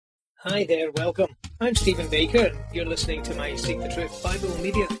Hi there, welcome. I'm Stephen Baker, and you're listening to my Seek the Truth Bible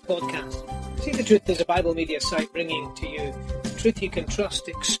Media podcast. Seek the Truth is a Bible media site bringing to you truth you can trust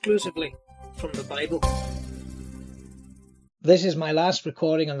exclusively from the Bible. This is my last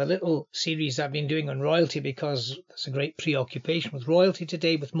recording on the little series I've been doing on royalty, because there's a great preoccupation with royalty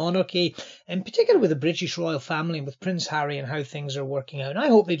today, with monarchy, in particular with the British royal family and with Prince Harry and how things are working out. And I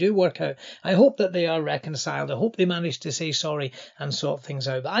hope they do work out. I hope that they are reconciled. I hope they manage to say sorry and sort things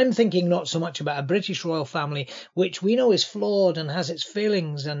out. But I'm thinking not so much about a British royal family, which we know is flawed and has its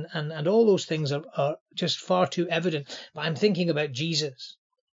failings, and all those things are just far too evident. But I'm thinking about Jesus,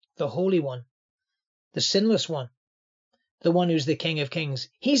 the Holy One, the sinless one, the one who's the King of Kings.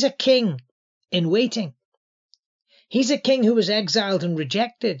 He's a king in waiting. He's a king who was exiled and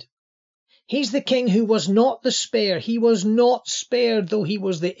rejected. He's the king who was not the spare. He was not spared, though he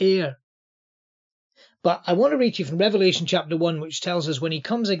was the heir. But I want to read you from Revelation chapter 1, which tells us when he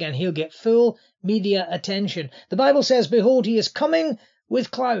comes again, he'll get full media attention. The Bible says, "Behold, he is coming with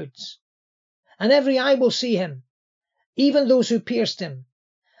clouds, and every eye will see him, even those who pierced him.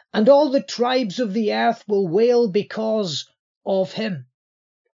 And all the tribes of the earth will wail because of him."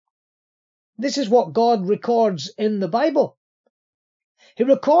 This is what God records in the Bible. He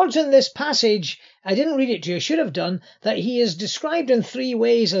records in this passage, I didn't read it to you, I should have done, that he is described in three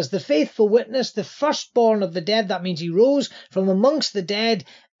ways: as the faithful witness, the firstborn of the dead. That means he rose from amongst the dead,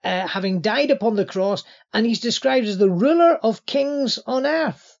 having died upon the cross, and he's described as the ruler of kings on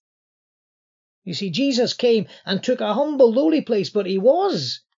earth. You see, Jesus came and took a humble, lowly place, but he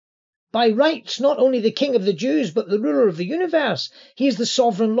was, by rights, not only the King of the Jews, but the ruler of the universe. He's the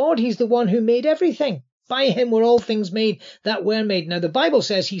sovereign Lord. He's the one who made everything. By him were all things made that were made. Now, the Bible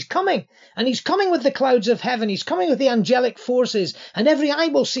says he's coming, and he's coming with the clouds of heaven. He's coming with the angelic forces, and every eye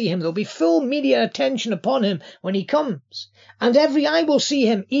will see him. There'll be full media attention upon him when he comes. And every eye will see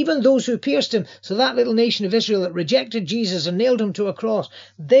him, even those who pierced him. So that little nation of Israel that rejected Jesus and nailed him to a cross,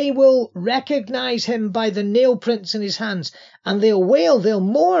 they will recognize him by the nail prints in his hands, and they'll wail, they'll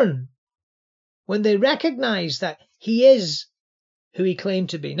mourn, when they recognize that he is who he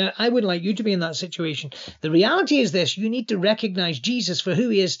claimed to be. Now, I wouldn't like you to be in that situation. The reality is this: you need to recognize Jesus for who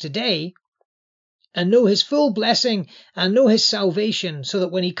he is today and know his full blessing and know his salvation, so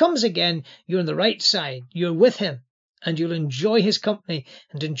that when he comes again, you're on the right side, you're with him, and you'll enjoy his company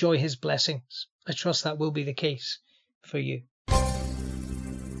and enjoy his blessings. I trust that will be the case for you.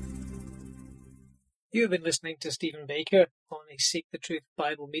 You have been listening to Stephen Baker on a Seek the Truth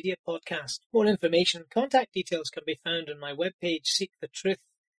Bible Media podcast. More information and contact details can be found on my webpage,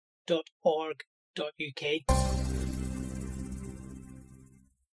 seekthetruth.org.uk.